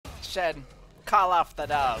Shen, call off the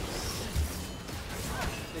dogs.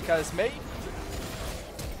 Because me?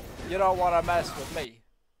 You don't want to mess with me.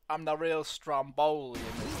 I'm the real Stromboli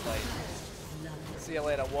in this lane. See you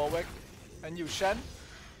later, Warwick. And you, Shen?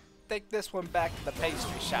 Take this one back to the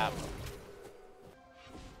pastry shop.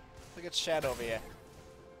 Look at Shen over here.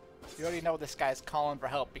 You already know this guy's calling for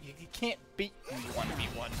help. He can't beat me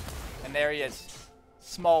 1v1. And there he is.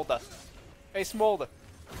 Smolder. Hey, Smolder.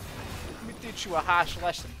 Let me teach you a harsh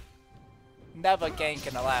lesson. Never gank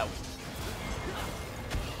an Illaoi.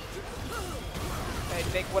 Hey,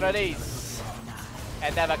 take one of these.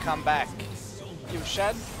 And never come back. You,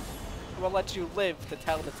 Shen? I will let you live to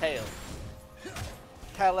tell the tale.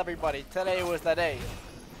 Tell everybody, today was the day.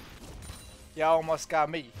 You almost got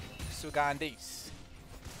me, Sugandis.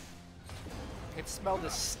 I can smell the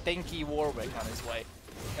stinky Warwick on his way.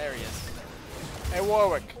 There he is. Hey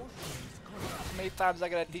Warwick, how many times I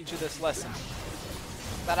gotta teach you this lesson?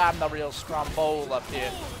 That I'm the real Stromboli up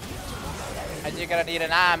here. And you're gonna need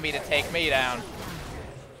an army to take me down.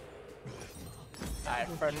 Alright,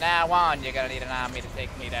 from now on you're gonna need an army to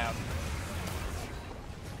take me down.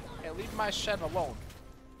 Hey, leave my Shen alone.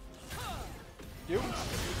 You?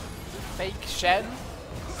 Fake Shen?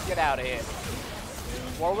 Get out of here.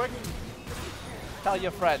 Warwick? Tell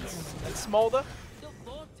your friends. And Smolder?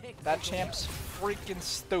 That champ's freaking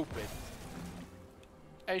stupid.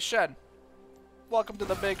 Hey Shen. Welcome to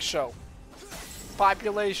the big show.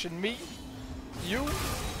 Population me, you,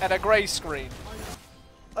 and a gray screen.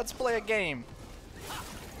 Let's play a game.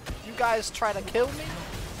 You guys try to kill me,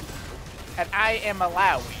 and I am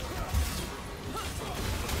Illaoi.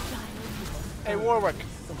 Hey Warwick,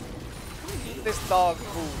 eat this dog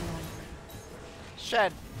food.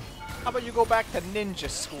 Shen, how about you go back to ninja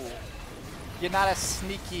school? You're not a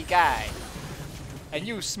sneaky guy. And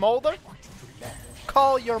you, Smolder,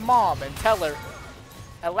 call your mom and tell her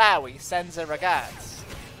Illaoi sends her regards,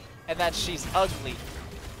 and that she's ugly.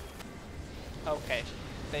 Okay,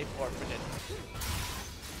 they forfeited.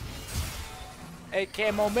 Hey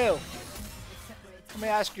Camo Mill, let me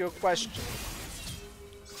ask you a question.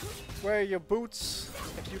 Where are your boots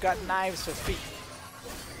if you got knives for feet?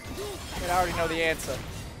 I already know the answer.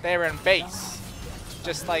 They're in base,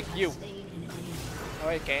 just like you. Oh,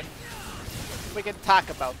 okay. We can talk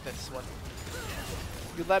about this one.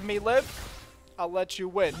 You let me live, I'll let you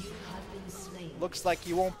win. Looks like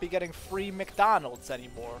you won't be getting free McDonald's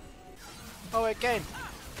anymore. Oh, okay.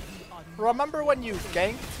 Remember when you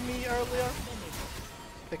ganked me earlier?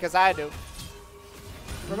 Because I do.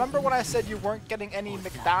 Remember when I said you weren't getting any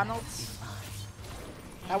McDonald's?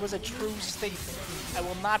 That was a true statement. I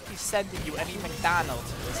will not be sending you any McDonald's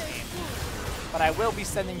in this game. But I will be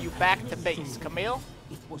sending you back to base. Camille?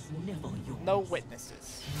 No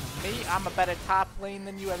witnesses. Me, I'm a better top lane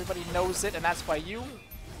than you. Everybody knows it, and that's why you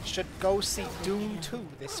should go see Doom 2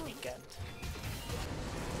 this weekend.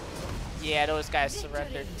 Yeah, those guys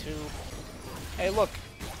surrendered too. Hey, look.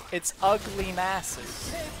 It's ugly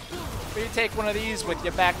masses. You take one of these with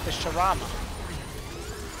you back to Sharama.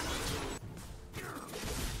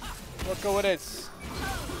 Look who it is.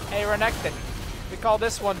 Hey, Renekton. We call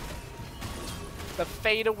this one the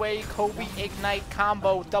Fadeaway Kobe Ignite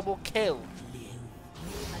Combo Double Kill.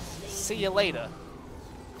 See you later.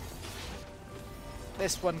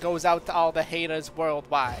 This one goes out to all the haters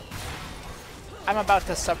worldwide. I'm about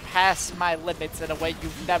to surpass my limits in a way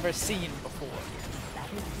you've never seen before.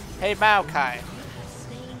 Hey Maokai,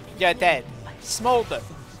 you're dead. Smolder,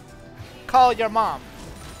 call your mom.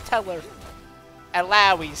 Tell her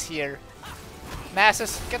Illaoi's here.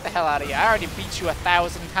 Nasus, get the hell out of here. I already beat you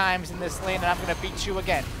 1,000 times in this lane and I'm gonna beat you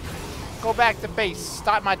again. Go back to base.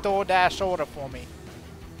 Start my DoorDash order for me.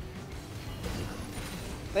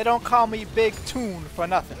 They don't call me Big Toon for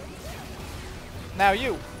nothing. Now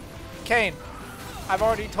you, Kane, I've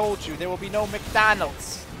already told you there will be no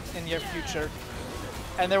McDonald's in your future.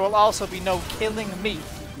 And there will also be no killing me,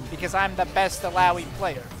 because I'm the best Illaoi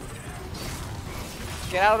player.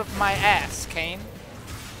 Get out of my ass, Kane.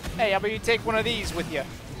 Hey, how about you take one of these with you?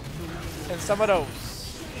 And some of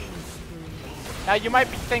those. Now you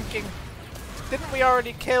might be thinking, didn't we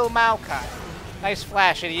already kill Maokai? Nice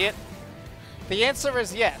flash, idiot. The answer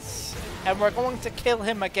is yes. And we're going to kill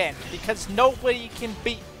him again, because nobody can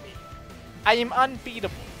beat me. I am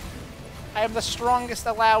unbeatable. I am the strongest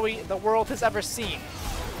Illaoi the world has ever seen.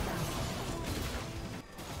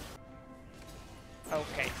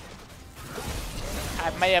 Okay.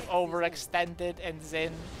 I may have overextended and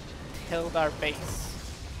Zin killed our base.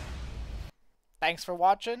 Thanks for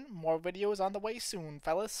watching. More videos on the way soon,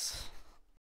 fellas.